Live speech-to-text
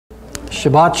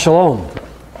Shabbat Shalom.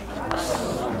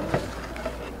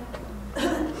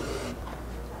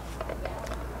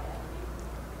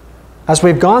 As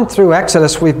we've gone through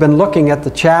Exodus, we've been looking at the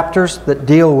chapters that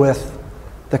deal with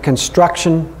the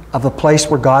construction of the place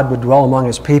where God would dwell among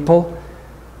His people.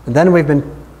 And then we've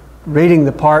been reading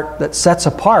the part that sets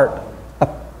apart a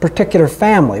particular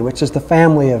family, which is the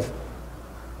family of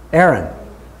Aaron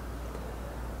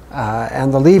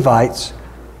and the Levites.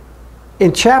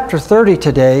 In chapter 30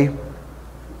 today,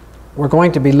 we're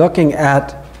going to be looking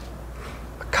at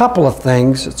a couple of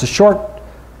things. It's a short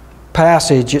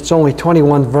passage. It's only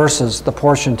 21 verses, the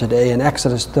portion today in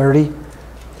Exodus 30.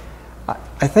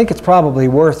 I think it's probably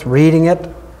worth reading it.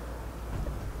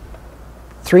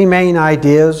 Three main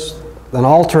ideas: an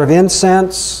altar of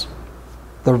incense,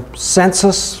 the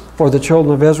census for the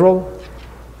children of Israel,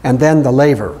 and then the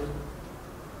laver.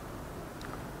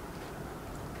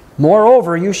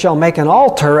 Moreover, you shall make an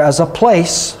altar as a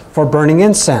place for burning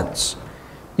incense.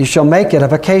 You shall make it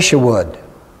of acacia wood.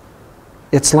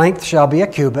 Its length shall be a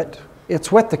cubit, its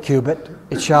width a cubit,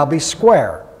 it shall be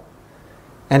square,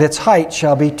 and its height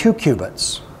shall be 2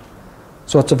 cubits.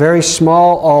 So it's a very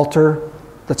small altar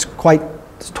that's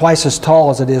twice as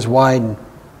tall as it is wide and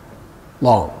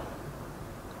long.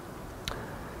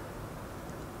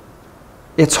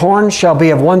 Its horns shall be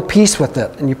of one piece with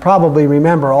it. And you probably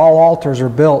remember all altars are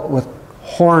built with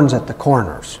horns at the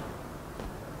corners.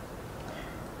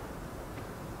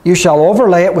 You shall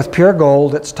overlay it with pure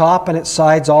gold, its top and its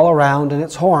sides all around, and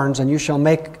its horns, and you shall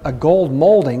make a gold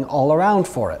molding all around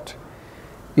for it.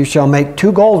 You shall make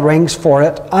 2 gold rings for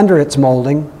it under its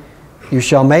molding. You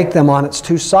shall make them on its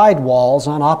 2 side walls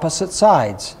on opposite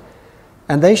sides,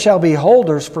 and they shall be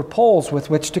holders for poles with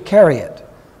which to carry it.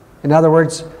 In other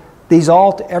words,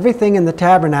 everything in the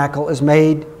tabernacle is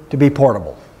made to be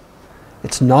portable.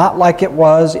 It's not like it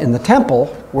was in the temple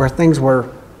where things were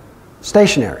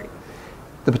stationary.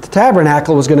 The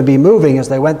tabernacle was going to be moving as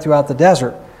they went throughout the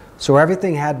desert, so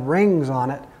everything had rings on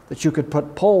it that you could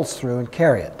put poles through and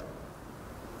carry it.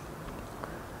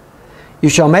 You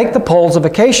shall make the poles of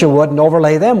acacia wood and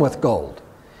overlay them with gold.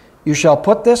 You shall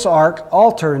put this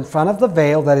altar in front of the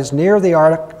veil that is near the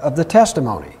ark of the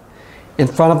testimony, in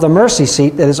front of the mercy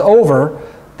seat that is over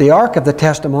the ark of the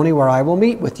testimony where I will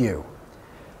meet with you.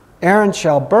 Aaron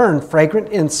shall burn fragrant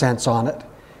incense on it.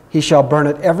 He shall burn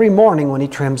it every morning when he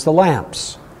trims the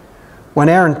lamps. When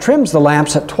Aaron trims the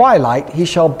lamps at twilight, he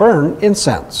shall burn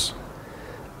incense.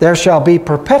 There shall be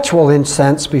perpetual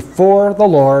incense before the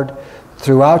Lord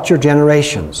throughout your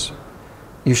generations.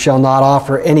 You shall not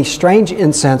offer any strange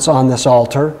incense on this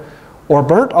altar, or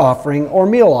burnt offering or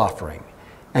meal offering,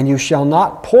 and you shall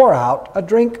not pour out a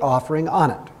drink offering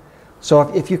on it. So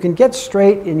if you can get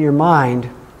straight in your mind,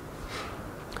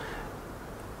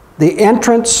 the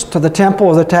entrance to the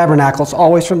temple of the tabernacle is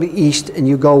always from the east, and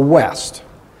you go west.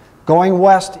 Going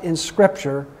west in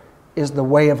Scripture is the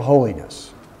way of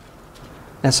holiness.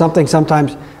 And something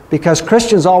sometimes, because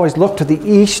Christians always look to the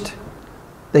east,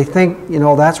 they think,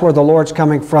 that's where the Lord's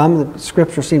coming from. The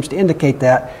Scripture seems to indicate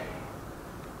that.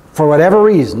 For whatever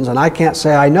reasons, and I can't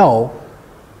say I know,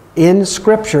 in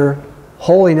Scripture,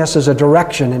 holiness is a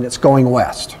direction and it's going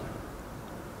west.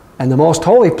 And the most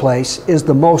holy place is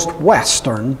the most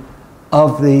western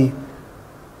of the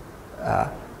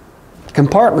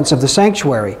compartments of the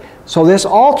sanctuary. So this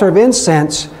altar of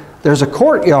incense, there's a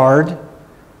courtyard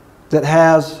that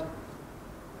has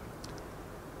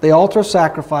the altar of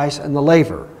sacrifice and the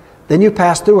laver. Then you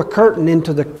pass through a curtain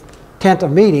into the tent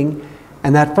of meeting,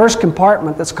 and that first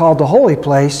compartment that's called the holy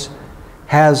place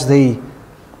has the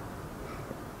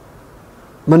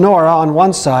menorah on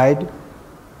one side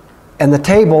and the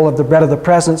table of the bread of the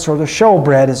presence, or the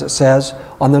showbread as it says,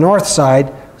 on the north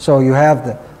side. So you have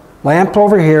the lamp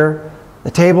over here, the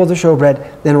table of the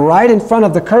showbread. Then right in front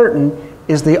of the curtain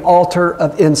is the altar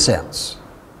of incense.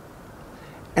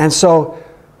 And so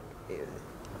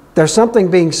there's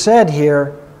something being said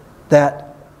here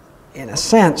that, in a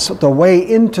sense, the way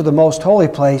into the most holy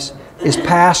place is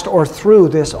past or through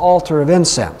this altar of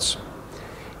incense.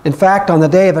 In fact, on the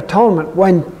Day of Atonement,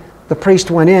 when the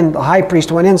priest went in, the high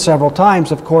priest went in several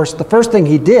times, of course, the first thing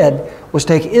he did was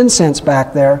take incense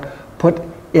back there, put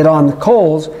it on the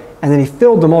coals, and then he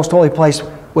filled the most holy place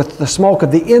with the smoke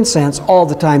of the incense all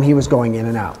the time he was going in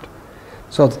and out.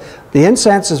 So the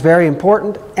incense is very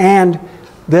important, and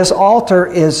this altar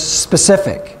is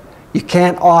specific. You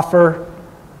can't offer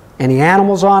any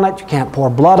animals on it, you can't pour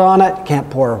blood on it, you can't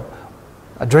pour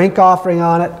a drink offering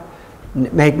on it,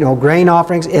 make no grain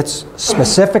offerings. It's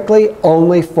specifically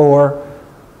only for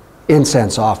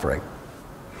incense offering.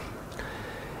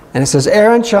 And it says,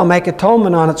 Aaron shall make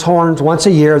atonement on its horns once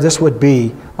a year. This would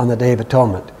be on the Day of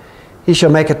Atonement. He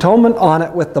shall make atonement on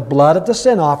it with the blood of the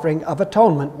sin offering of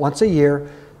atonement once a year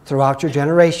throughout your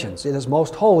generations. It is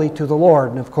most holy to the Lord.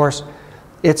 And of course,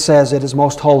 it says it is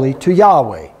most holy to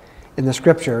Yahweh in the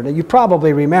Scripture. Now, you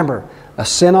probably remember a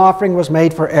sin offering was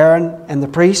made for Aaron and the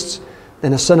priests.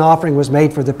 Then a sin offering was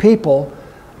made for the people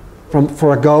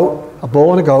for a goat, a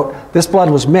bull and a goat. This blood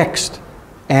was mixed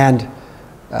and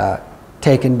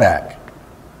taken back.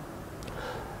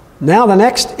 Now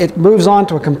it moves on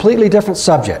to a completely different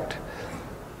subject.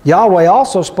 Yahweh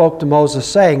also spoke to Moses,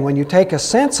 saying, when you take a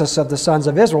census of the sons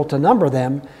of Israel to number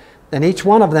them, then each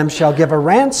one of them shall give a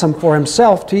ransom for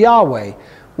himself to Yahweh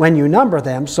when you number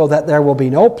them, so that there will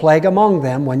be no plague among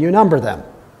them when you number them.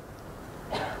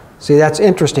 See, that's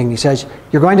interesting. He says,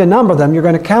 you're going to number them, you're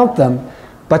going to count them,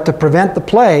 but to prevent the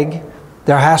plague,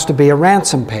 there has to be a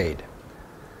ransom paid.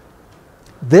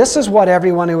 This is what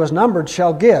everyone who is numbered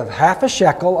shall give, half a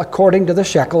shekel according to the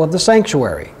shekel of the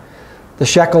sanctuary. The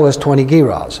shekel is 20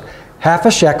 gerahs. Half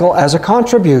a shekel as a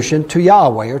contribution to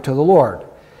Yahweh or to the Lord.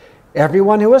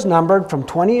 Everyone who is numbered from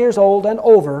 20 years old and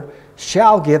over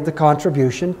shall give the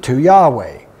contribution to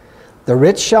Yahweh. The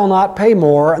rich shall not pay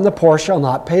more, and the poor shall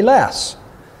not pay less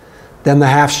than the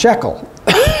half shekel.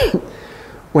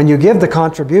 When you give the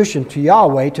contribution to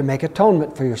Yahweh to make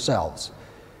atonement for yourselves,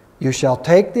 you shall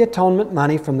take the atonement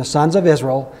money from the sons of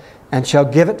Israel and shall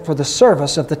give it for the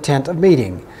service of the tent of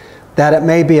meeting, that it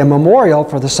may be a memorial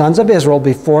for the sons of Israel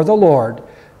before the Lord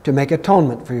to make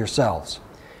atonement for yourselves.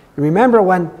 You remember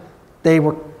when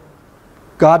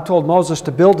God told Moses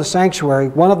to build the sanctuary,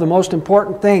 one of the most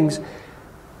important things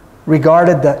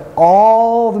regarded that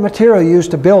all the material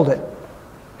used to build it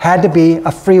had to be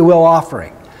a free will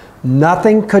offering.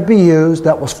 Nothing could be used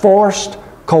that was forced,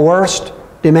 coerced,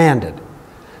 demanded.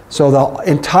 So the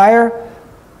entire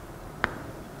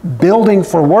building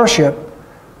for worship,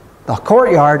 the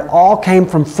courtyard, all came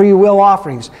from free will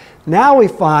offerings. Now we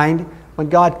find when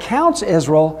God counts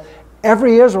Israel,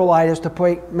 every Israelite is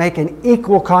to make an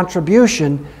equal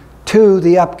contribution to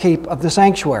the upkeep of the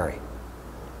sanctuary.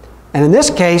 And in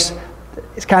this case,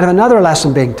 it's kind of another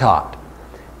lesson being taught.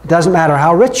 It doesn't matter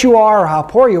how rich you are or how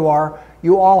poor you are,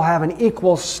 you all have an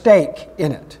equal stake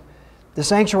in it. The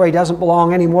sanctuary doesn't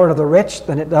belong any more to the rich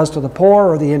than it does to the poor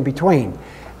or the in-between.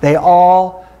 They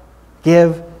all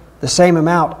give the same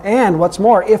amount. And what's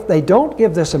more, if they don't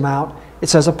give this amount, it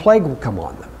says a plague will come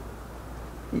on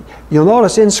them. You'll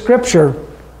notice in Scripture,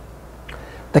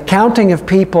 the counting of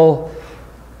people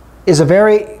is a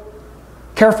very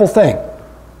careful thing.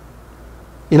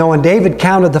 You know, when David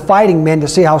counted the fighting men to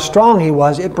see how strong he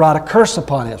was, it brought a curse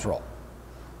upon Israel.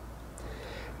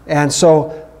 And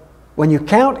so, when you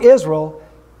count Israel,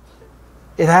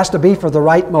 it has to be for the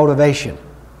right motivation.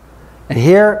 And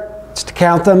here, it's to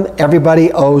count them,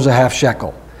 everybody owes a half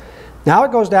shekel. Now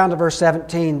it goes down to verse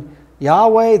 17.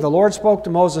 Yahweh, the Lord spoke to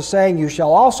Moses, saying, you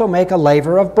shall also make a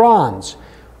laver of bronze,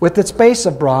 with its base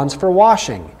of bronze for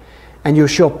washing. And you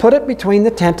shall put it between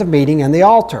the tent of meeting and the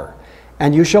altar,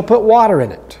 and you shall put water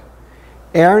in it.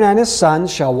 Aaron and his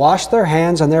sons shall wash their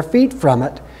hands and their feet from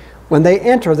it. When they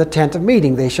enter the tent of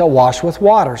meeting, they shall wash with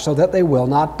water, so that they will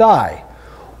not die.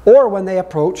 Or when they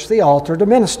approach the altar to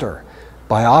minister,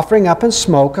 by offering up in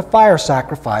smoke a fire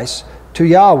sacrifice to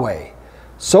Yahweh.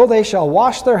 So they shall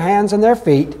wash their hands and their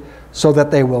feet, so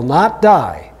that they will not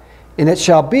die. And it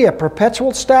shall be a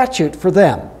perpetual statute for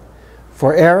them,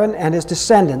 for Aaron and his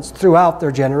descendants throughout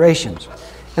their generations.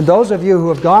 And those of you who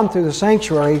have gone through the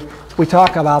sanctuary, we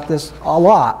talk about this a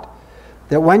lot,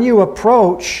 that when you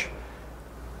approach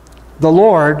the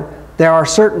Lord, there are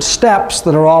certain steps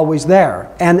that are always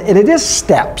there. And it is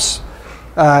steps.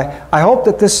 I hope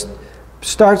that this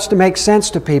starts to make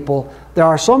sense to people. There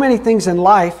are so many things in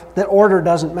life that order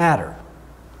doesn't matter.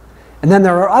 And then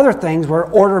there are other things where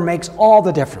order makes all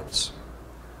the difference.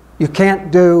 You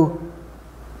can't do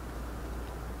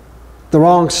the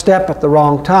wrong step at the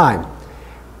wrong time.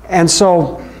 And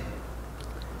so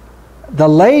the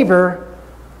laver,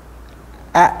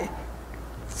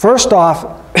 first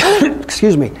off,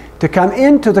 excuse me, to come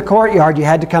into the courtyard, you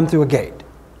had to come through a gate.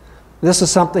 This is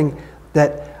something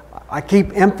that I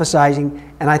keep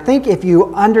emphasizing, and I think if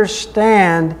you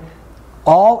understand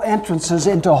all entrances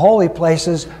into holy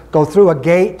places go through a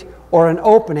gate or an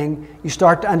opening, you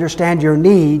start to understand your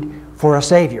need for a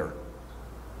Savior.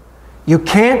 You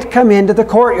can't come into the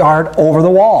courtyard over the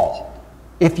wall.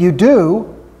 If you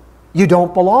do, you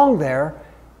don't belong there,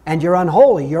 and you're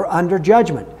unholy. You're under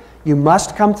judgment. You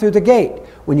must come through the gate.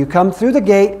 When you come through the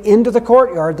gate into the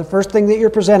courtyard, the first thing that you're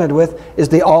presented with is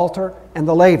the altar and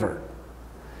the laver.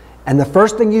 And the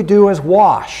first thing you do is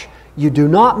wash. You do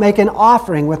not make an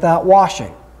offering without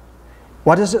washing.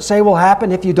 What does it say will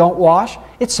happen if you don't wash?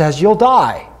 It says you'll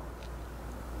die.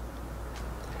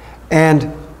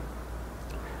 And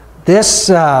this,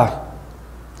 I'm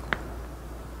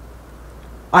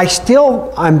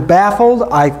baffled.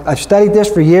 I've studied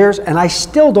this for years, and I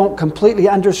still don't completely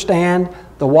understand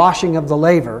the washing of the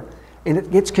laver. And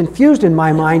it gets confused in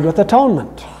my mind with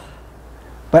atonement.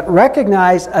 But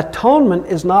recognize, atonement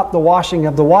is not the washing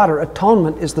of the water.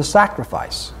 Atonement is the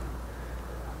sacrifice.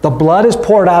 The blood is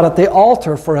poured out at the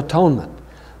altar for atonement.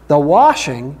 The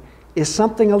washing is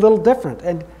something a little different.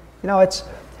 And, you know,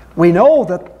 we know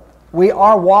that we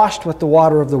are washed with the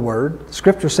water of the Word.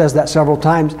 Scripture says that several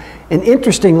times. And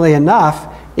interestingly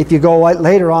enough, if you go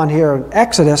later on here in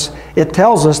Exodus, it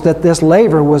tells us that this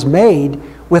laver was made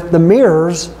with the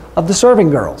mirrors of the serving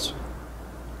girls.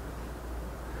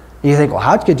 You think, well,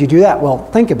 how could you do that? Well,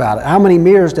 think about it. How many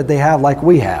mirrors did they have like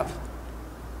we have?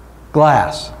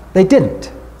 Glass. They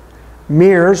didn't.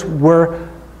 Mirrors were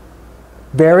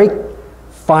very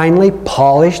finely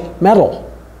polished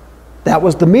metal. That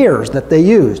was the mirrors that they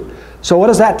used. So what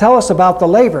does that tell us about the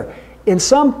laver? In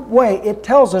some way, it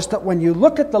tells us that when you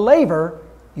look at the laver,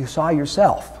 you saw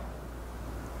yourself.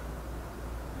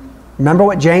 Remember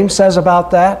what James says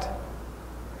about that?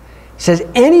 He says,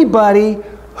 anybody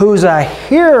who's a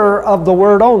hearer of the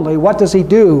word only, what does he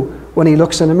do when he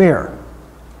looks in a mirror?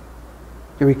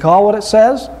 You recall what it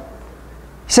says?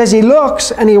 He says he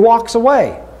looks and he walks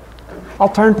away. I'll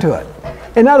turn to it.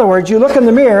 In other words, you look in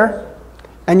the mirror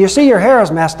and you see your hair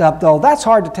is messed up, though. That's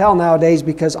hard to tell nowadays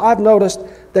because I've noticed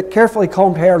that carefully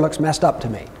combed hair looks messed up to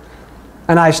me.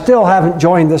 And I still haven't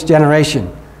joined this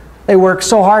generation. They work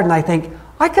so hard, and I think,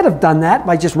 I could have done that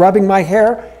by just rubbing my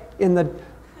hair in the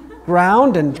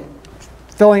ground and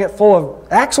filling it full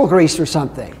of axle grease or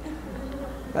something.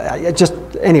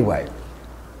 Anyway.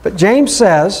 But James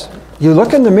says, you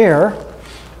look in the mirror,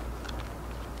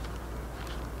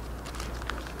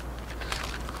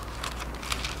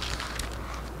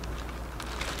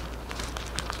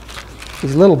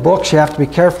 these little books, you have to be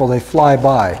careful, they fly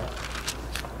by.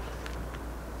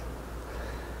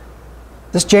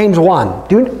 This James 1,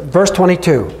 verse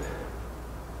 22.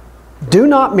 Do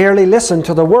not merely listen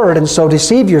to the word and so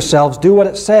deceive yourselves. Do what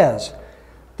it says.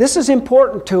 This is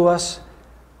important to us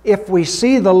if we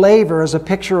see the laver as a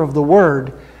picture of the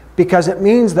word, because it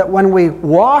means that when we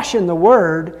wash in the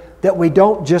word, that we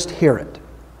don't just hear it.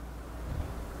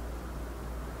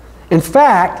 In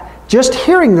fact, just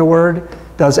hearing the word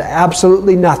does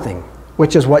absolutely nothing,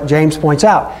 which is what James points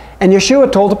out. And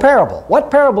Yeshua told a parable.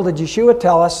 What parable did Yeshua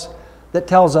tell us that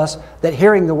tells us that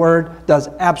hearing the word does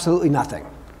absolutely nothing?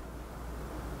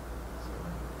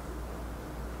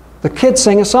 The kids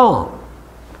sing a song.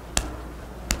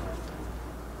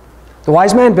 The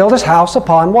wise man built his house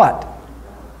upon what?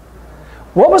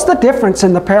 What was the difference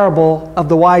in the parable of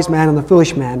the wise man and the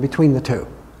foolish man between the two?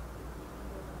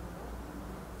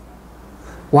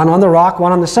 One on the rock,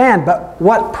 one on the sand. But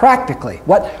what practically?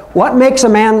 What makes a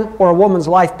man or a woman's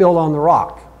life built on the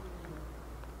rock?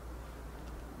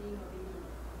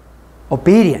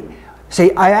 Obedient.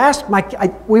 See, I asked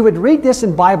we would read this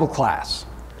in Bible class.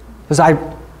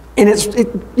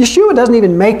 Yeshua doesn't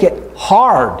even make it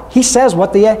hard. He says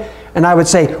and I would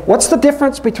say, what's the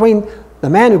difference between the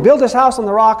man who built his house on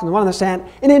the rock and the one on the sand?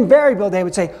 And invariably they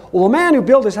would say, well, the man who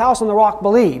built his house on the rock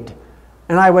believed.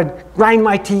 And I would grind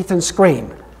my teeth and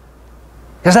scream.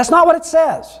 Because that's not what it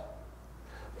says.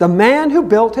 The man who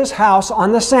built his house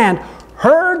on the sand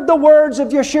heard the words of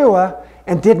Yeshua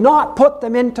and did not put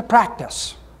them into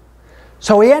practice.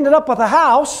 So he ended up with a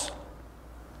house,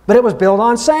 but it was built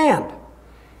on sand.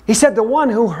 He said, the one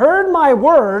who heard my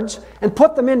words and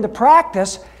put them into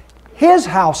practice, his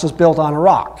house is built on a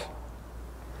rock.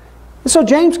 And so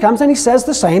James comes and he says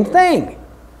the same thing.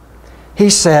 He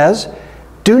says,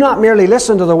 do not merely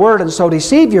listen to the word and so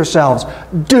deceive yourselves.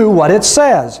 Do what it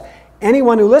says.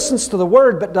 Anyone who listens to the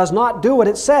word but does not do what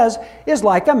it says is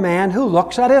like a man who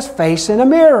looks at his face in a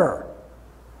mirror.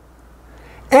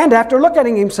 And after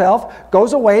looking at himself,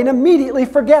 goes away and immediately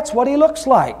forgets what he looks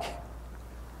like.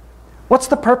 What's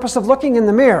the purpose of looking in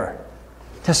the mirror?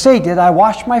 To see, did I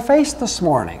wash my face this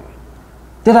morning?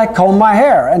 Did I comb my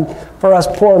hair? And for us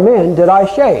poor men, did I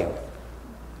shave?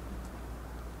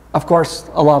 Of course,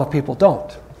 a lot of people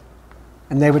don't.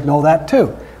 And they would know that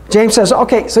too. James says,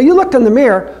 okay, so you looked in the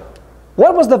mirror.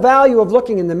 What was the value of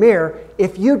looking in the mirror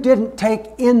if you didn't take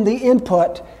in the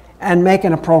input and make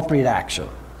an appropriate action?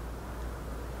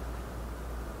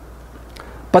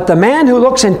 But the man who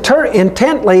looks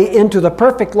intently into the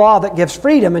perfect law that gives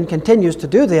freedom and continues to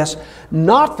do this,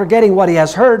 not forgetting what he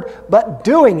has heard, but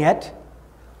doing it,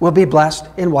 will be blessed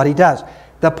in what he does.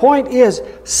 The point is,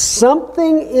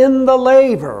 something in the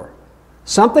laver,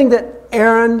 something that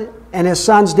Aaron and his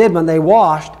sons did when they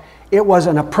washed, It was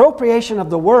an appropriation of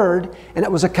the Word, and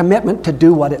it was a commitment to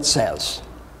do what it says.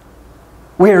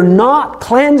 We are not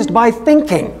cleansed by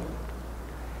thinking.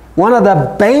 One of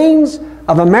the banes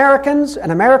of Americans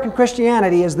and American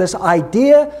Christianity is this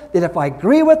idea that if I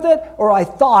agree with it or I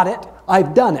thought it,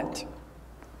 I've done it.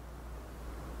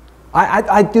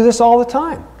 I do this all the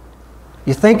time.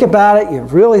 You think about it,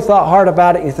 you've really thought hard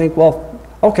about it, you think, well,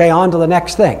 okay, on to the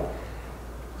next thing.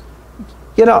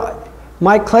 You know,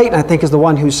 Mike Clayton, I think, is the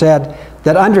one who said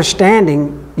that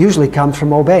understanding usually comes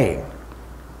from obeying.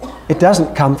 It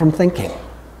doesn't come from thinking.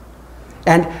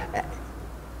 And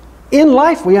in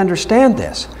life, we understand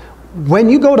this. When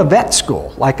you go to vet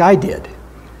school, like I did,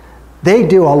 they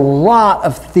do a lot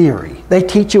of theory. They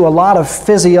teach you a lot of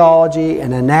physiology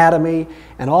and anatomy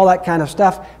and all that kind of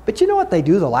stuff. But you know what they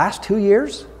do the last 2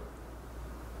 years?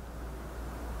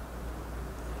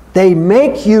 They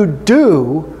make you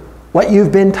do what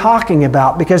you've been talking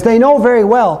about, because they know very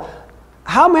well.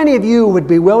 How many of you would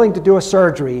be willing to do a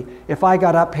surgery if I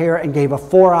got up here and gave a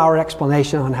 4-hour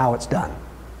explanation on how it's done?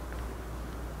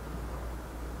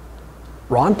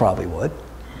 Ron probably would.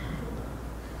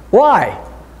 Why?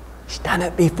 He's done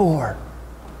it before.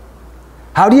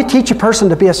 How do you teach a person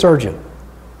to be a surgeon?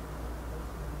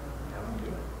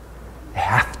 They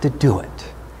have to do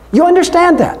it. You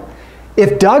understand that.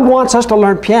 If Doug wants us to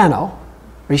learn piano,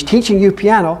 or he's teaching you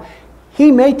piano, he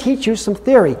may teach you some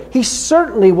theory. He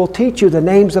certainly will teach you the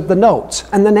names of the notes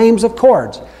and the names of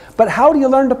chords. But how do you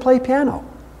learn to play piano?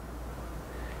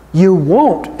 You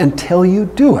won't until you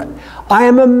do it. I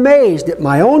am amazed at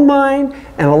my own mind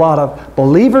and a lot of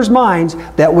believers' minds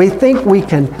that we think we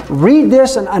can read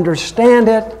this and understand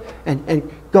it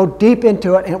and go deep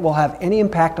into it and it will have any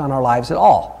impact on our lives at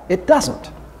all. It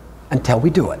doesn't until we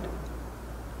do it.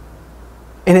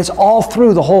 And it's all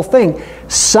through the whole thing.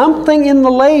 Something in the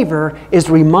laver is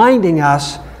reminding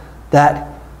us that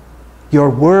your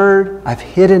word I've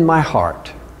hid in my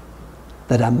heart,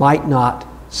 that I might not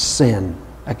sin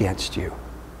against you.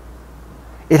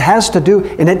 It has to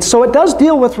do, so it does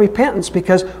deal with repentance,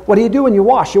 because what do you do when you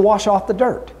wash? You wash off the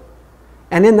dirt.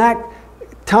 And in that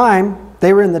time,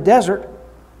 they were in the desert,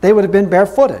 they would have been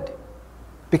barefooted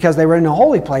because they were in a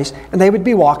holy place, and they would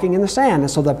be walking in the sand.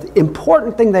 And so the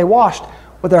important thing they washed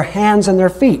were their hands and their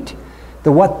feet,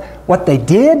 what they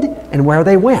did and where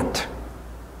they went.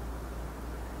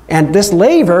 And this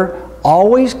laver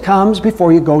always comes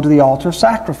before you go to the altar of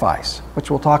sacrifice, which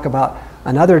we'll talk about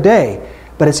another day.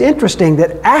 But it's interesting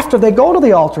that after they go to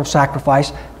the altar of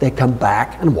sacrifice, they come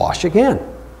back and wash again.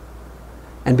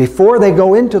 And before they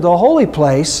go into the holy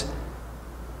place,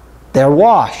 they're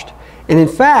washed. And in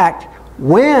fact,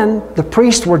 when the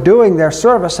priests were doing their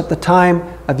service at the time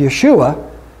of Yeshua,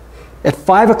 at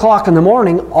 5 o'clock in the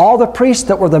morning, all the priests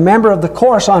that were the member of the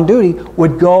course on duty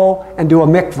would go and do a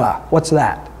mikvah. What's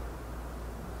that?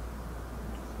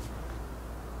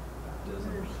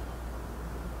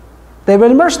 They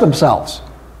would immerse themselves.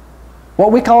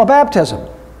 What we call a baptism.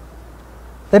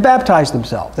 They baptized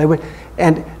themselves.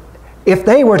 And if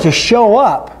they were to show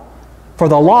up for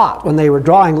the lot when they were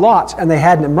drawing lots and they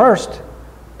hadn't immersed,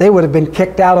 they would have been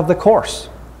kicked out of the course.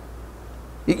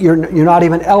 You're not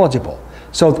even eligible.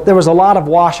 So there was a lot of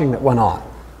washing that went on.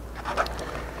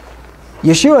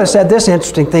 Yeshua said this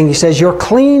interesting thing. He says, you're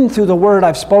clean through the word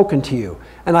I've spoken to you.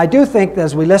 And I do think that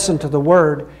as we listen to the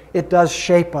word, it does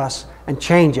shape us and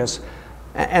change us.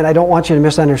 And I don't want you to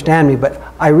misunderstand me, but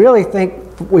I really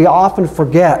think we often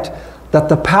forget that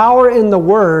the power in the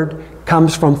word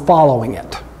comes from following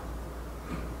it.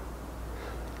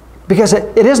 Because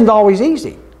it isn't always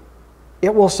easy.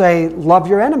 It will say, love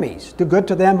your enemies, do good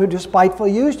to them who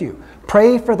despitefully use you.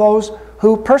 Pray for those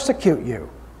who persecute you.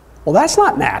 Well, that's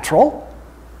not natural.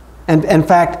 And in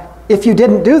fact, if you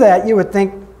didn't do that, you would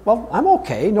think, well, I'm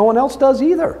okay. No one else does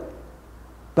either.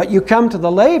 But you come to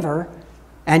the laver,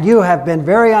 and you have been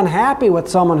very unhappy with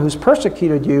someone who's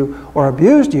persecuted you or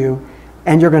abused you,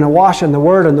 and you're going to wash in the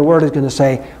Word, and the Word is going to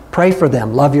say, pray for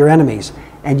them, love your enemies.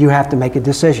 And you have to make a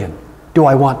decision. Do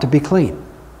I want to be clean?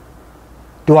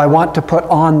 Do I want to put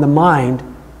on the mind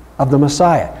of the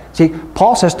Messiah? See,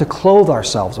 Paul says to clothe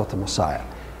ourselves with the Messiah.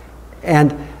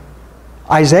 And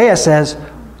Isaiah says,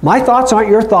 my thoughts aren't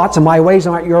your thoughts and my ways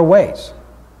aren't your ways.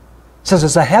 It says,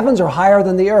 as the heavens are higher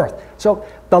than the earth. So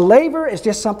the laver is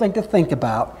just something to think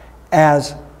about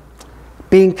as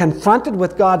being confronted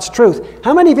with God's truth.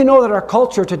 How many of you know that our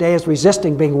culture today is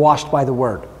resisting being washed by the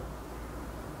Word?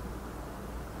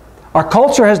 Our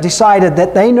culture has decided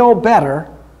that they know better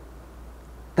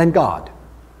than God.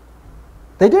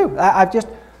 They do.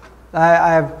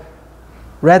 I've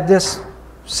read this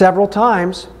several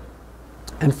times.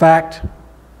 In fact,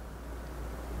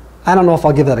 I don't know if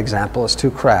I'll give that example, it's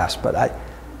too crass, but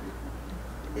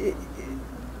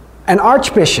an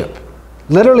archbishop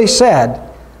literally said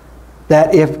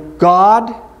that if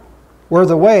God were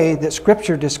the way that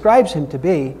Scripture describes him to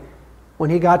be, when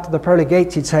he got to the pearly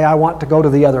gates, he'd say, I want to go to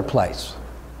the other place.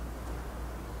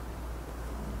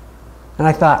 And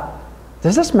I thought,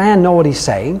 does this man know what he's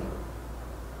saying?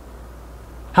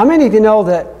 How many of you know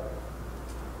that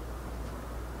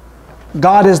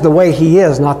God is the way he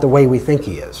is, not the way we think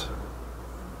he is?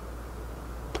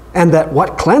 And that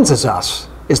what cleanses us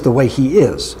is the way he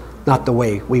is, not the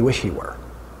way we wish he were.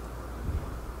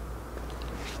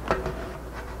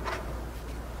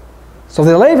 So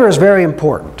the laver is very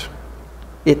important.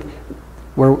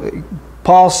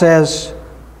 Paul says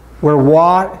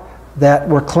that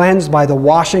we're cleansed by the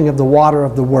washing of the water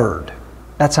of the Word.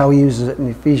 That's how he uses it in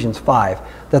Ephesians 5.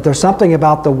 That there's something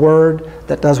about the Word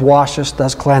that does wash us,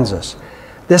 does cleanse us.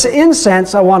 This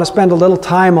incense I want to spend a little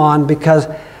time on because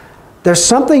there's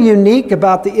something unique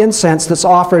about the incense that's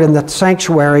offered in the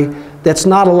sanctuary that's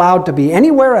not allowed to be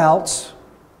anywhere else.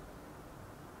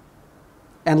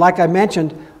 And like I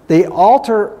mentioned, the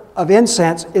altar of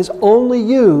incense is only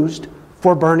used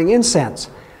for burning incense.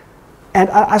 And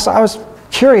I was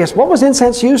curious, what was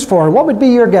incense used for? And what would be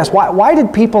your guess? Why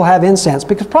did people have incense?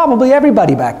 Because probably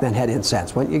everybody back then had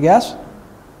incense, wouldn't you guess?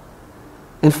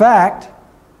 In fact,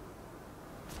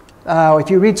 if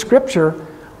you read Scripture,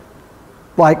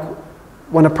 like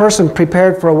when a person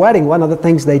prepared for a wedding, one of the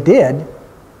things they did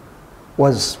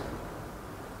was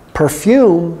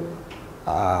perfume.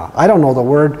 I don't know the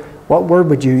word. What word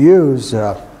would you use?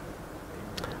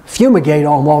 Fumigate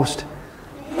almost.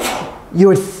 You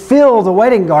would fill the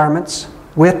wedding garments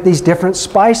with these different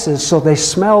spices so they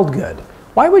smelled good.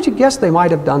 Why would you guess they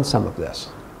might have done some of this?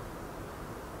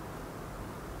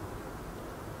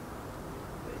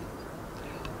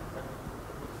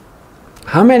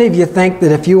 How many of you think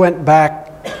that if you went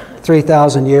back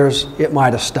 3,000 years, it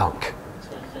might have stunk?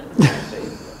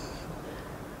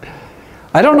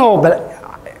 I don't know, but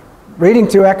reading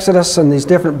through Exodus and these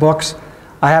different books,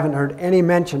 I haven't heard any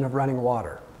mention of running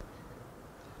water.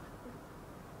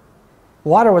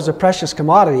 Water was a precious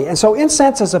commodity. And so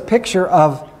incense is a picture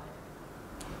of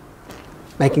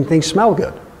making things smell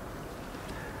good.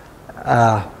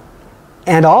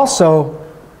 And also,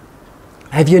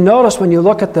 have you noticed when you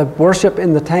look at the worship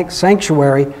in the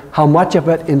sanctuary, how much of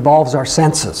it involves our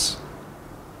senses?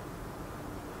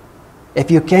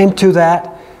 If you came to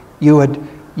that, you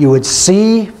would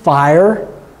see fire,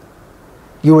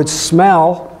 you would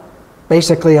smell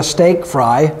basically a steak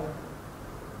fry,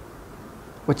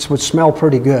 which would smell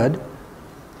pretty good.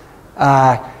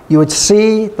 You would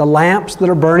see the lamps that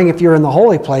are burning if you're in the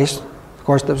holy place. Of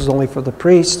course, this is only for the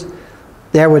priests.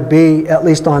 There would be, at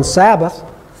least on Sabbath,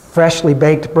 freshly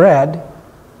baked bread.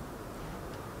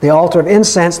 The altar of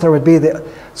incense, there would be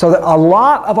so that a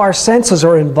lot of our senses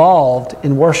are involved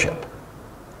in worship.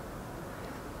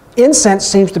 Incense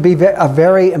seems to be a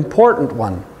very important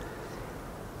one.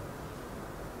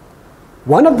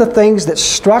 One of the things that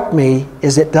struck me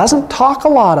is it doesn't talk a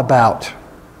lot about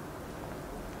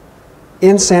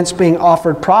incense being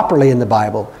offered properly in the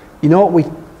Bible. You know what we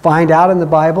find out in the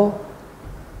Bible?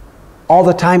 All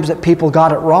the times that people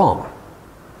got it wrong.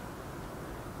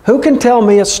 Who can tell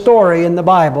me a story in the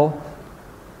Bible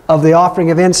of the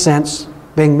offering of incense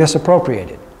being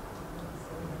misappropriated?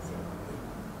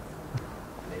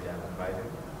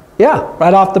 Yeah,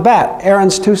 right off the bat,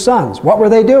 Aaron's two sons. What were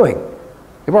they doing?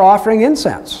 They were offering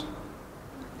incense.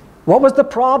 What was the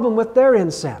problem with their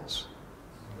incense?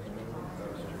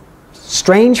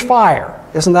 Strange fire.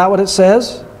 Isn't that what it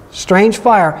says? Strange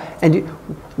fire. And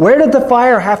where did the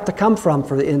fire have to come from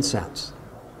for the incense?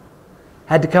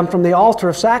 Had to come from the altar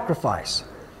of sacrifice.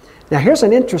 Now here's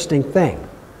an interesting thing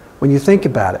when you think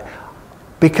about it.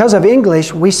 Because of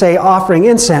English, we say offering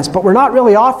incense, but we're not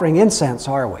really offering incense,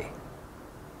 are we?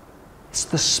 It's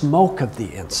the smoke of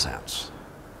the incense.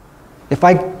 If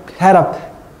I had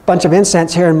a bunch of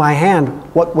incense here in my hand,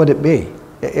 what would it be?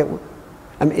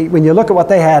 I mean, when you look at what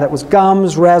they had, it was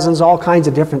gums, resins, all kinds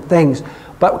of different things.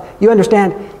 But you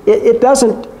understand, it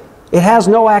has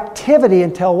no activity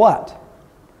until what?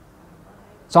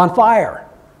 It's on fire.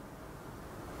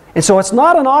 And so it's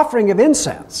not an offering of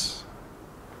incense.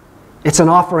 It's an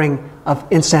offering of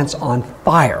incense on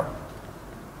fire.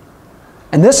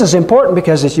 And this is important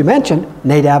because, as you mentioned,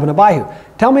 Nadab and Abihu.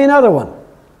 Tell me another one.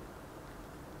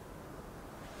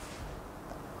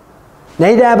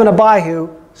 Nadab and Abihu,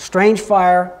 strange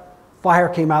fire, fire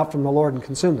came out from the Lord and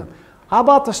consumed them. How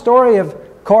about the story of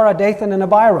Korah, Dathan, and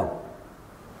Abiram?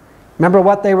 Remember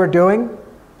what they were doing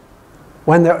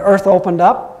when the earth opened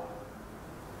up?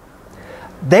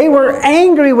 They were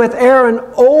angry with Aaron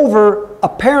over,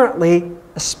 apparently,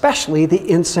 especially the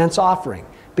incense offering.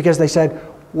 Because they said,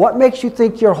 what makes you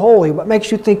think you're holy? What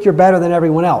makes you think you're better than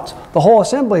everyone else? The whole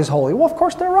assembly is holy. Well, of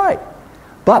course they're right.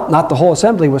 But not the whole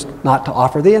assembly was not to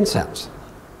offer the incense.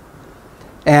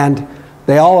 And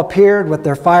they all appeared with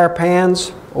their fire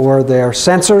pans or their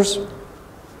censers.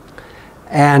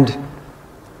 And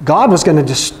God was going to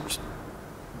just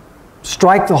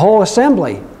strike the whole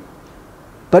assembly.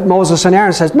 But Moses and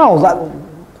Aaron says, no,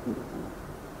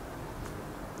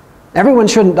 everyone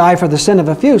shouldn't die for the sin of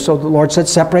a few. So the Lord said,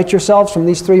 separate yourselves from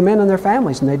these 3 men and their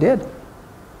families. And they did.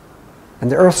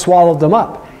 And the earth swallowed them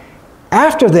up.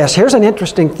 After this, here's an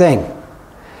interesting thing.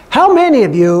 How many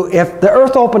of you, if the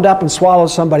earth opened up and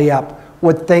swallowed somebody up,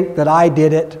 would think that I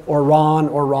did it, or Ron,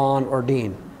 or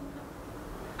Dean?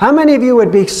 How many of you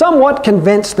would be somewhat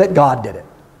convinced that God did it?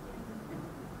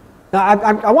 Now,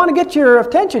 I want to get your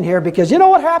attention here, because you know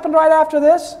what happened right after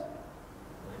this?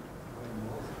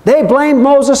 They blamed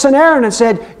Moses and Aaron and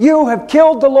said, you have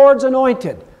killed the Lord's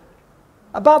anointed.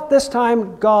 About this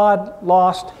time, God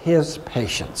lost his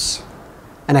patience.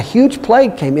 And a huge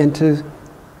plague came into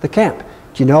the camp.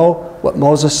 Do you know what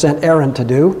Moses sent Aaron to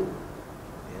do?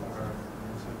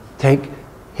 Take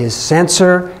his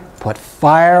censer, put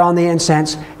fire on the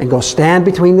incense, and go stand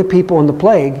between the people and the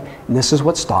plague. And this is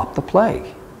what stopped the plague.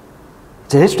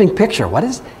 It's an interesting picture. What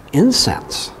is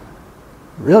incense?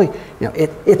 Really,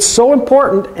 it's so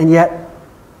important, and yet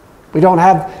we don't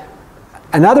have.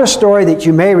 Another story that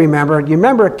you may remember. You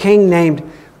remember a king named,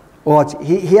 well,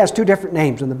 he has 2 different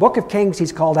names. In the book of Kings,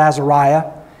 he's called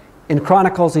Azariah. In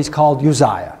Chronicles, he's called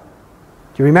Uzziah.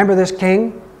 Do you remember this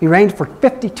king? He reigned for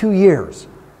 52 years.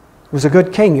 He was a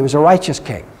good king. He was a righteous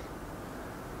king.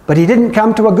 But he didn't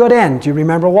come to a good end. Do you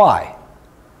remember why?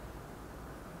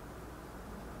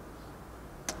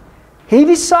 He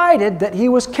decided that he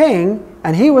was king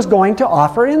and he was going to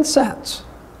offer incense.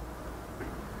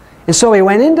 And so he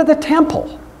went into the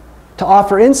temple to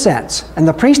offer incense. And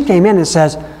the priest came in and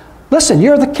says, listen,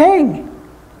 you're the king,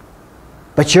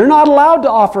 but you're not allowed to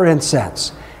offer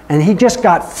incense. And he just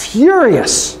got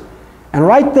furious. And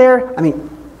right there, I mean,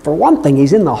 for one thing,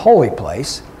 he's in the holy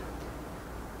place.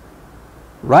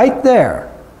 Right there,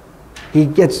 he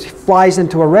flies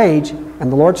into a rage,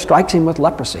 and the Lord strikes him with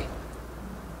leprosy.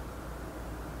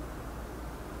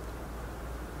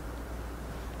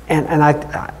 And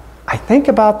I think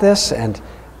about this, and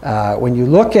when you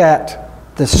look at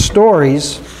the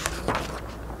stories,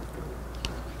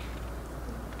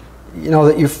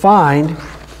 that you find.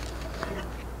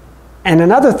 And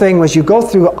another thing was, you go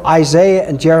through Isaiah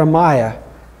and Jeremiah,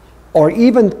 or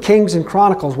even Kings and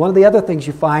Chronicles, one of the other things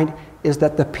you find is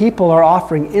that the people are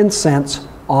offering incense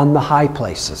on the high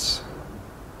places.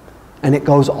 And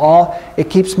it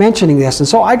keeps mentioning this. And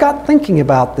so I got thinking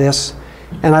about this,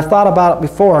 and I've thought about it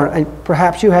before, and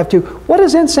perhaps you have too. What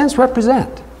does incense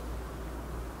represent?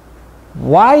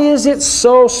 Why is it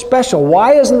so special?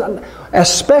 Why isn't,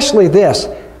 especially this,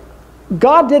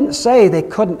 God didn't say they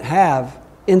couldn't have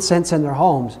incense in their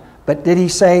homes, but did he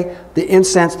say the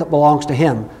incense that belongs to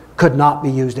him could not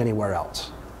be used anywhere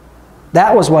else?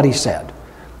 That was what he said.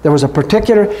 There was a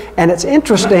particular, and it's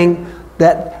interesting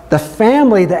that the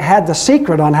family that had the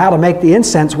secret on how to make the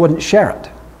incense wouldn't share it.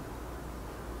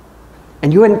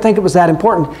 And you wouldn't think it was that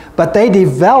important, but they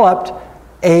developed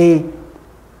a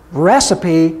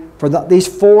recipe for these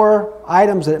 4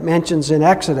 items that it mentions in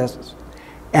Exodus,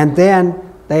 and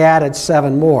then they added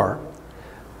 7 more.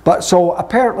 But so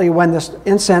apparently when this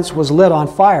incense was lit on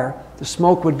fire, the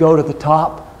smoke would go to the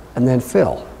top and then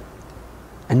fill.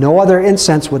 And no other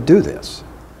incense would do this.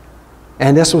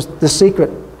 And the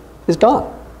secret is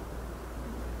gone.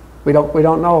 We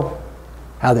don't know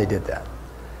how they did that.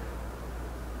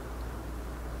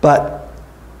 But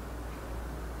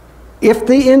if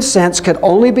the incense could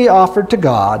only be offered to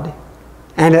God,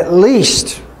 and at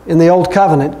least in the Old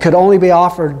Covenant could only be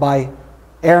offered by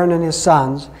Aaron and his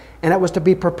sons, and it was to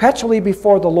be perpetually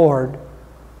before the Lord,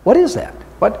 what is that?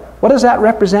 What does that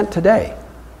represent today?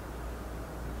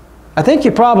 I think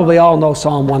you probably all know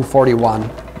Psalm 141.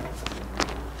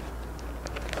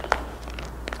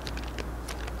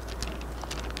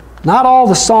 Not all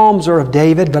the Psalms are of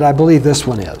David, but I believe this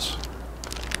one is.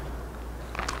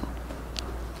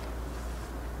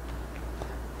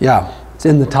 Yeah, it's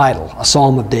in the title, a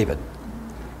Psalm of David.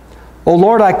 O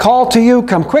Lord, I call to you,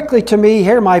 come quickly to me,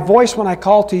 hear my voice when I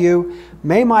call to you.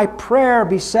 May my prayer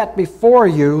be set before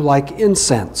you like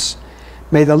incense.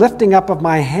 May the lifting up of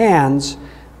my hands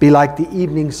be like the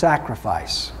evening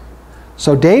sacrifice.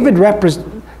 So David recognizes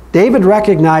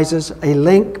a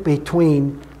link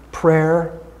between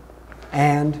prayer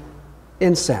and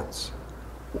incense.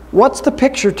 What's the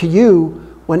picture to you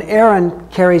when Aaron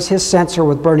carries his censer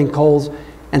with burning coals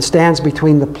and stands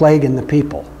between the plague and the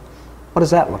people? What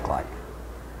does that look like?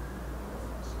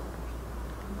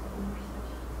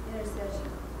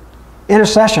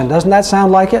 Intercession. Doesn't that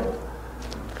sound like it?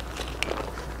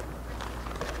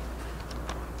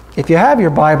 If you have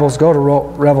your Bibles, go to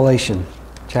Revelation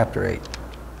chapter 8.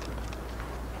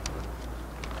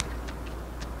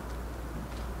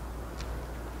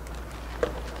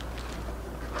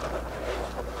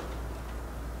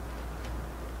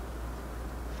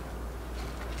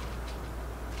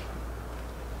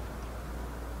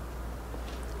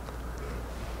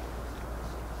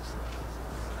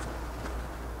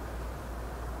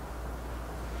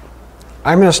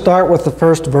 I'm going to start with the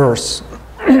first verse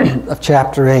of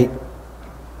chapter 8.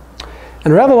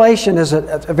 And Revelation is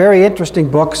a very interesting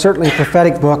book, certainly a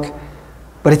prophetic book.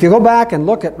 But if you go back and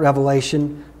look at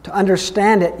Revelation, to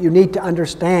understand it, you need to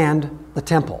understand the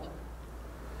temple.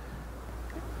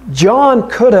 John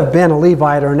could have been a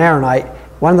Levite or an Aaronite.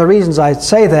 One of the reasons I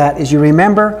say that is you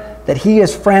remember that he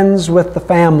is friends with the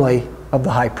family of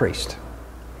the high priest.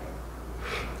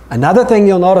 Another thing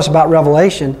you'll notice about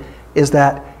Revelation is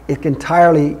that it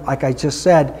entirely, like I just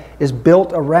said, is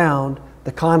built around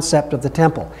the concept of the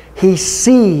temple. He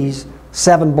sees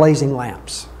 7 blazing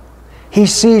lamps. He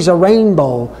sees a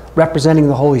rainbow representing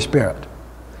the Holy Spirit.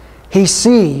 He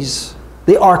sees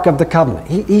the Ark of the Covenant.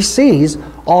 He sees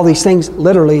all these things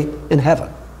literally in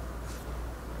heaven.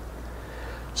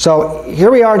 So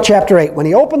here we are in chapter 8. When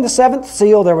he opened the 7th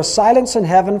seal, there was silence in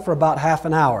heaven for about half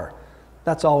an hour.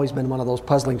 That's always been one of those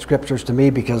puzzling scriptures to me,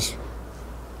 because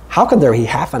how can there be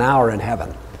half an hour in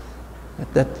heaven?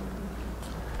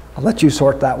 I'll let you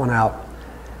sort that one out.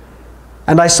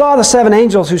 And I saw the 7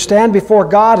 angels who stand before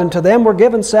God, and to them were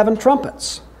given 7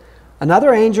 trumpets.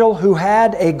 Another angel who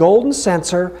had a golden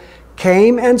censer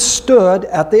came and stood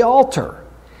at the altar.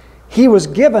 He was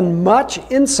given much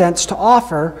incense to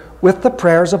offer with the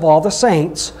prayers of all the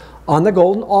saints on the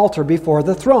golden altar before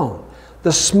the throne.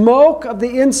 The smoke of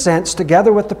the incense,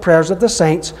 together with the prayers of the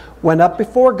saints, went up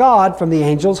before God from the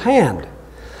angel's hand.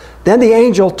 Then the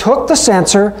angel took the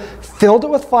censer, filled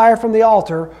it with fire from the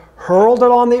altar, hurled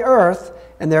it on the earth,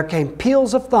 and there came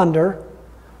peals of thunder,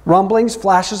 rumblings,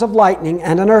 flashes of lightning,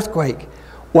 and an earthquake.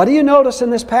 What do you notice in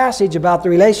this passage about the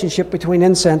relationship between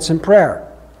incense and prayer?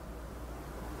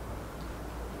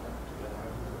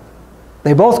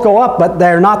 They both go up, but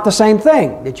they're not the same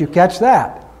thing. Did you catch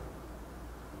that?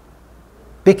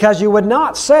 Because you would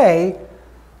not say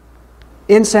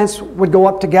incense would go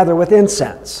up together with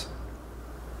incense.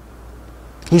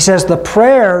 He says the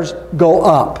prayers go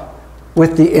up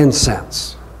with the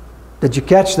incense. Did you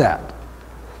catch that?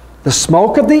 The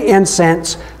smoke of the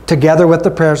incense together with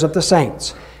the prayers of the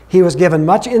saints. He was given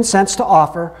much incense to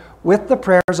offer with the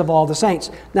prayers of all the saints.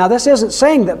 Now, this isn't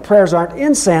saying that prayers aren't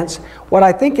incense. What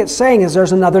I think it's saying is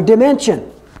there's another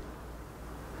dimension.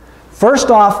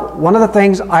 First off, one of the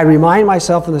things I remind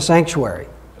myself in the sanctuary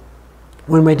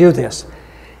when we do this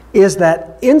is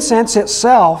that incense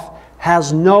itself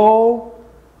has no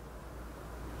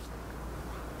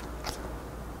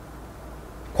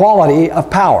quality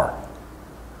of power.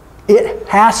 It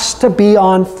has to be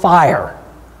on fire.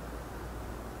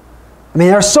 I mean,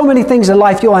 there are so many things in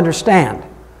life you'll understand.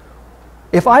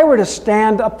 If I were to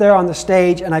stand up there on the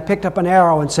stage and I picked up an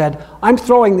arrow and said, I'm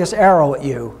throwing this arrow at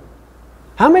you,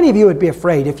 how many of you would be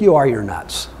afraid? If you are, you're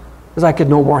nuts. Because I could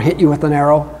no more hit you with an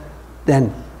arrow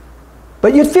than...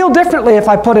 But you'd feel differently if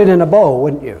I put it in a bow,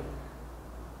 wouldn't you?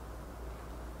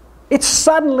 It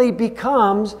suddenly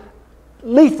becomes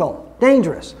lethal,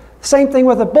 dangerous. Same thing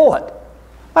with a bullet.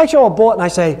 I show a bullet and I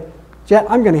say, Jet,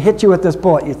 I'm going to hit you with this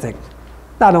bullet. You think,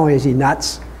 not only is he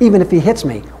nuts, even if he hits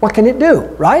me, what can it do,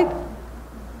 right?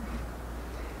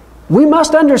 We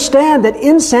must understand that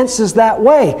incense is that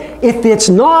way. If it's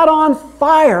not on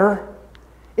fire,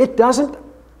 it doesn't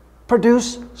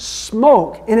produce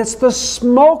smoke. And it's the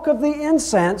smoke of the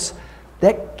incense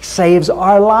that saves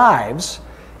our lives.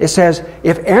 It says,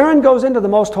 if Aaron goes into the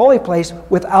most holy place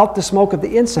without the smoke of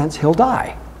the incense, he'll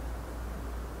die.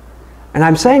 And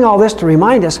I'm saying all this to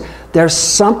remind us there's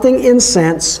something in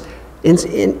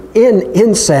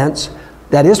incense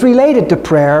that is related to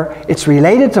prayer. It's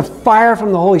related to fire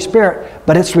from the Holy Spirit,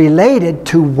 but it's related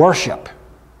to worship.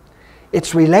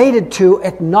 It's related to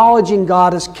acknowledging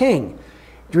God as King.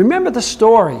 Do you remember the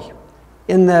story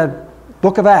in the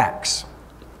book of Acts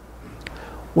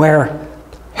where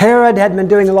Herod had been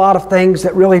doing a lot of things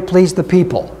that really pleased the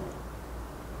people?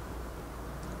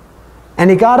 And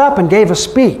he got up and gave a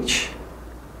speech.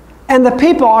 And the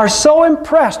people are so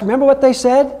impressed. Remember what they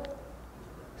said?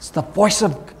 It's the voice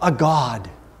of a God.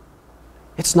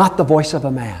 It's not the voice of a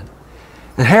man.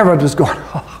 And Herod was going,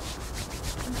 oh.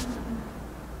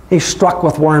 He struck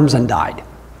with worms and died.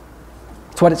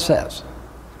 That's what it says.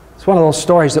 It's one of those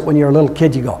stories that when you're a little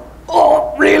kid you go,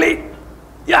 oh, really?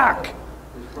 Yuck.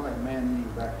 It's probably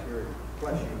man-eating bacteria,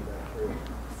 flesh-eating bacteria.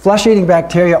 Flesh-eating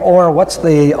bacteria, or what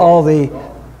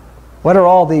are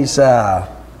all these, what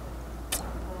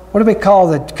do we call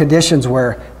the conditions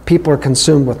where people are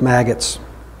consumed with maggots?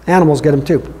 Animals get them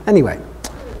too. Anyway.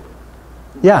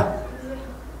 Yeah.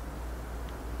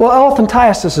 Well,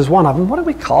 elephantiasis is one of them. What do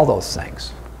we call those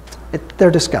things?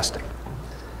 They're disgusting.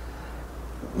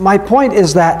 My point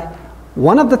is that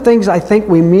one of the things I think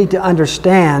we need to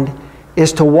understand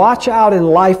is to watch out in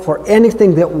life for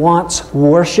anything that wants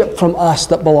worship from us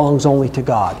that belongs only to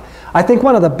God. I think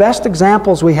one of the best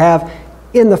examples we have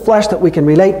in the flesh that we can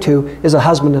relate to is a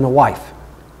husband and a wife.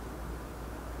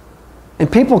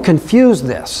 And people confuse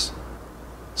this.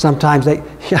 Sometimes they,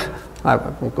 yeah, I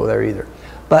won't go there either.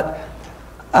 But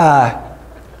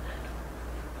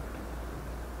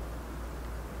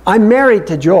I'm married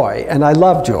to Joy, and I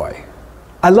love Joy.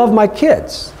 I love my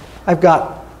kids. I've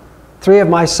got 3 of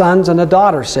my sons and a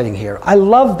daughter sitting here. I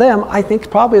love them, I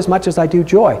think, probably as much as I do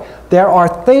Joy. There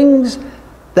are things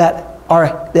that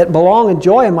belong in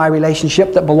Joy in my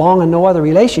relationship that belong in no other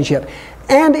relationship.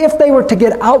 And if they were to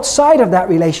get outside of that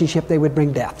relationship, they would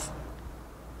bring death.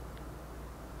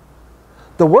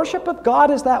 The worship of God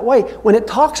is that way. When it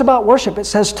talks about worship, it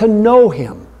says to know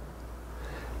Him,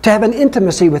 to have an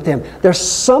intimacy with Him. There's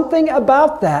something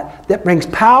about that that brings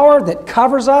power, that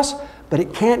covers us, but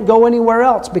it can't go anywhere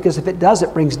else, because if it does,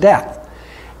 it brings death.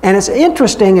 And it's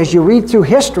interesting as you read through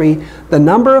history, the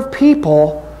number of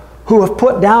people who have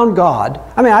put down God.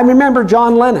 I mean, I remember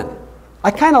John Lennon.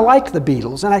 I kind of like the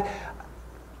Beatles, and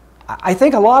I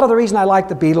think a lot of the reason I like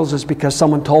the Beatles is because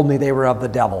someone told me they were of the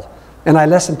devil. And I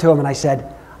listened to them and I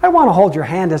said, I want to hold your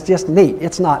hand. It's just neat.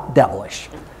 It's not devilish.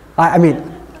 You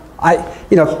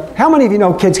know, how many of you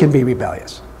know kids can be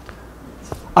rebellious?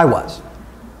 I was.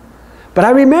 But I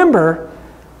remember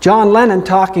John Lennon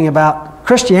talking about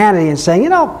Christianity and saying, you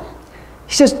know,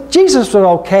 he says, Jesus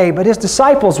was okay, but his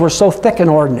disciples were so thick and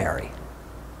ordinary.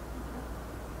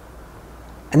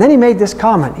 And then he made this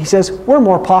comment. He says, we're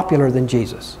more popular than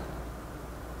Jesus.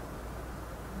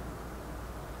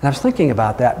 And I was thinking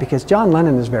about that because John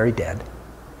Lennon is very dead.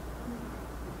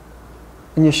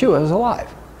 And Yeshua is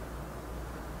alive.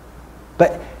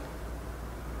 But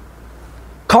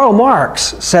Karl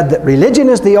Marx said that religion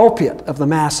is the opiate of the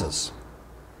masses.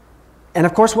 And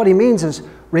of course what he means is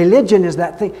religion is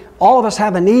that thing. All of us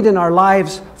have a need in our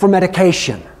lives for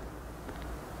medication.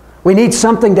 We need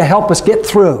something to help us get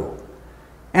through.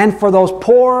 And for those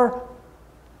poor,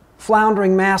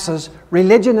 floundering masses,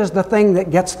 religion is the thing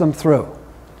that gets them through.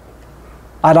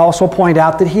 I'd also point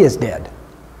out that he is dead.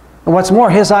 And what's more,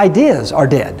 his ideas are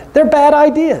dead. They're bad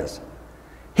ideas.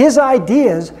 His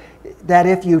ideas that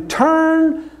if you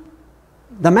turn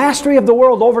the mastery of the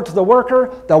world over to the worker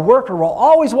will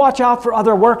always watch out for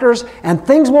other workers, and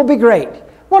things will be great.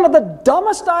 One of the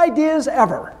dumbest ideas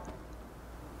ever.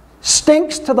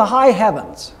 Stinks to the high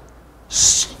heavens.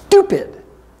 Stupid.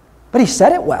 But he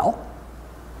said it well.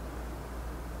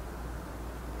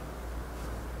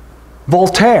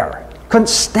 Voltaire couldn't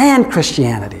stand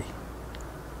Christianity.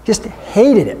 Just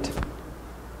hated it.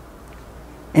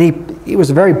 And he was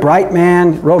a very bright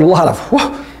man, wrote a lot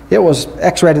of, it was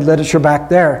X-rated literature back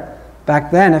there.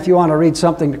 Back then, if you want to read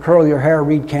something to curl your hair,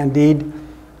 read Candide.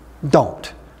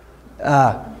 Don't.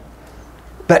 But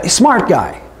a smart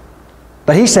guy.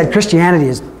 But he said Christianity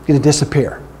is going to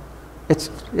disappear. It's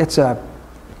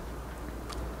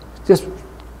just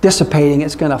dissipating.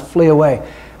 It's going to flee away.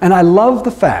 And I love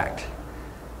the fact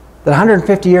that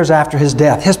 150 years after his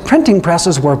death, his printing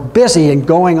presses were busy and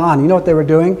going on. You know what they were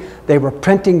doing? They were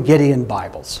printing Gideon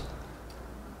Bibles.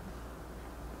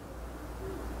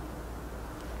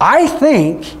 I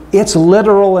think it's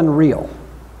literal and real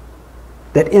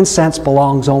that incense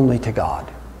belongs only to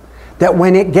God. That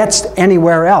when it gets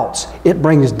anywhere else, it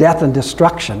brings death and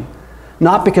destruction.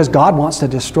 Not because God wants to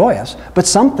destroy us, but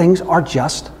some things are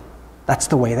just, that's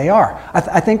the way they are.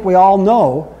 I think we all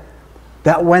know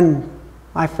that when,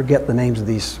 I forget the names of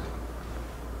these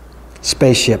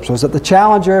spaceships. Was it the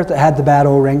Challenger that had the bad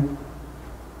O-ring?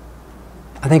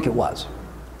 I think it was.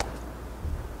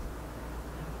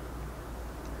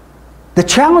 The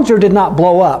Challenger did not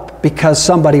blow up because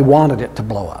somebody wanted it to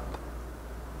blow up.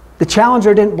 The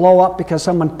Challenger didn't blow up because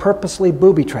someone purposely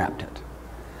booby-trapped it.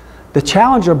 The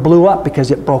Challenger blew up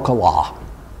because it broke a law.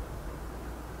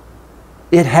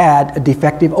 It had a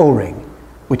defective O-ring,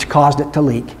 which caused it to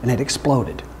leak, and it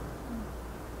exploded.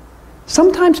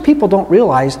 Sometimes people don't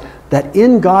realize that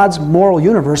in God's moral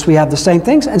universe we have the same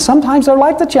things, and sometimes they're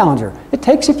like the challenger. It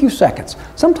takes a few seconds.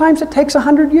 Sometimes it takes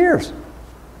 100 years.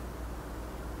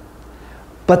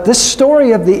 But this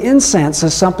story of the incense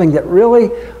is something that really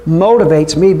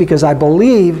motivates me, because I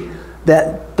believe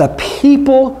that the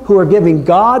people who are giving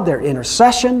God their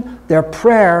intercession, their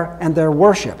prayer, and their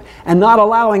worship, and not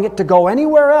allowing it to go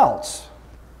anywhere else,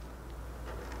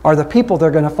 are the people that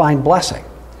are going to find blessing.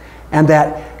 And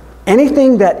that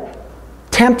anything that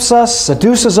tempts us,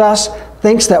 seduces us,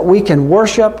 thinks that we can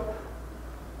worship,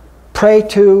 pray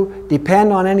to,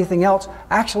 depend on anything else,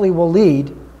 actually will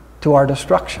lead to our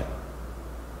destruction.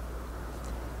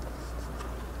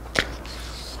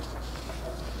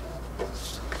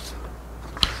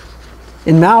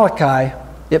 In Malachi,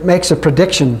 it makes a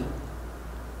prediction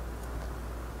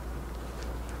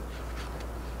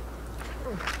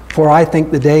for, I think,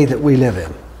 the day that we live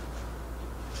in.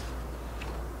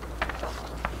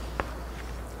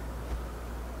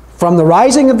 From the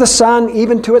rising of the sun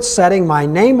even to its setting, my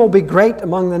name will be great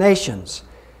among the nations.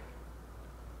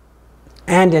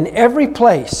 And in every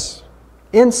place,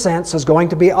 incense is going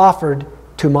to be offered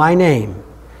to my name,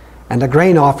 and a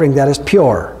grain offering that is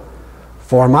pure.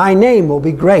 For my name will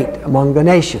be great among the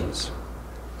nations,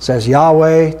 says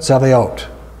Yahweh Tzevaot.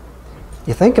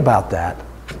 You think about that.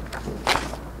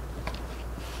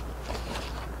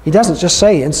 He doesn't just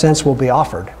say incense will be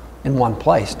offered in one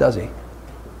place, does he?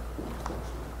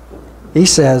 He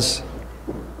says,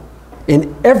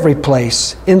 in every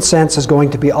place, incense is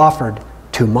going to be offered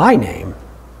to my name,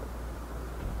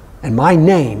 and my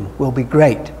name will be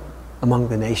great among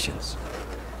the nations.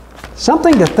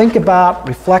 Something to think about,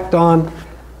 reflect on.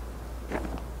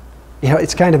 You know,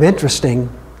 it's kind of interesting.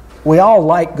 We all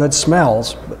like good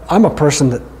smells, but I'm a person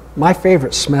that my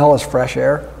favorite smell is fresh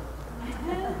air.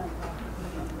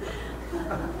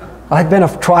 I've been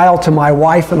a trial to my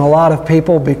wife and a lot of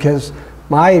people, because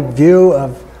my view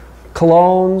of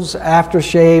colognes,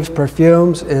 aftershaves,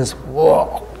 perfumes is,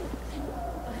 whoa.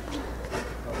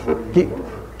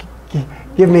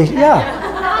 Give me,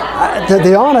 yeah.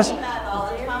 The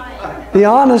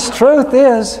honest truth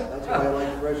is,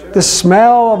 the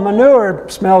smell of manure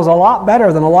smells a lot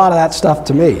better than a lot of that stuff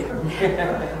to me.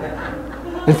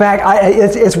 In fact,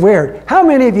 it's weird. How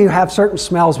many of you have certain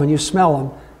smells, when you smell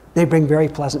them, they bring very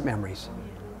pleasant memories?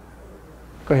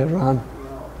 Go ahead, Ron.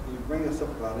 Well, you bring us up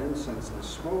about incense, and the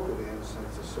smoke of the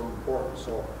incense is so important.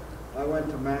 So I went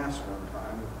to Mass one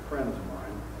time with friends of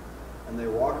mine, and they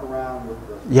walk around with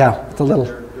the... Yeah, the little...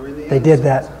 They did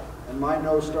that. And my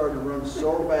nose started to run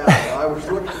so bad. I was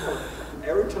looking for...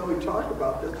 Every time we talk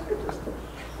about this,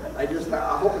 I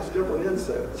hope it's different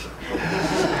incense.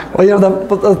 Well, you know,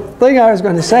 the thing I was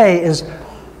going to say is,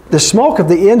 the smoke of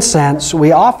the incense,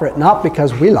 we offer it not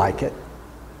because we like it,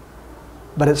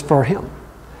 but it's for Him.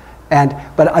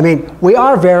 But I mean, we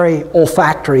are very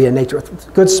olfactory in nature,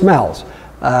 with good smells.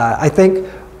 I think,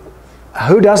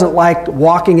 who doesn't like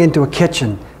walking into a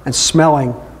kitchen and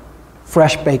smelling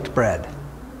fresh baked bread?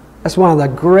 That's one of the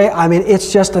great, I mean,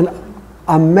 it's just an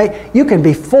amazing, you can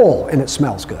be full and it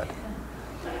smells good.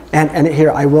 And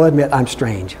here, I will admit, I'm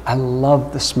strange. I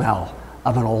love the smell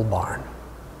of an old barn.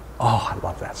 Oh, I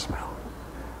love that smell.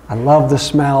 I love the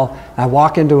smell. I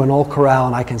walk into an old corral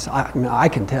and I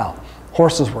can tell.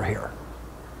 Horses were here.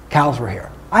 Cows were here.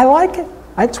 I like it.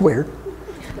 It's weird.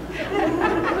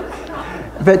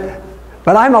 But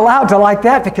I'm allowed to like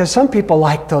that, because some people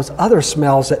like those other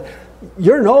smells that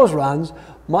your nose runs.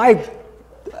 My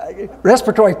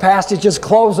respiratory passages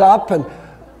close up, and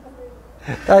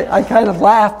I kind of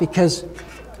laugh, because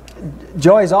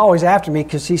Joy's always after me,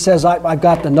 because he says I've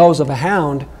got the nose of a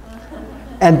hound.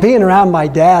 And being around my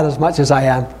dad as much as I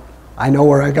am, I know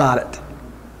where I got it.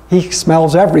 He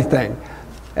smells everything.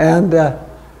 And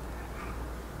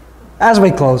as we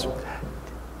close,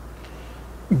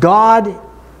 God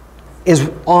is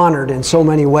honored in so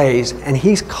many ways, and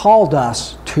He's called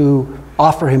us to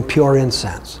offer Him pure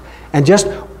incense. And just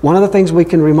one of the things we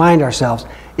can remind ourselves,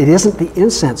 it isn't the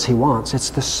incense He wants, it's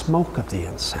the smoke of the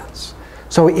incense.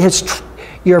 So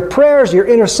your prayers, your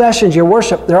intercessions, your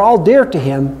worship, they're all dear to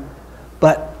Him,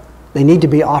 but they need to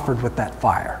be offered with that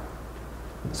fire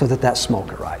so that that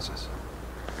smoke arises.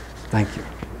 Thank you.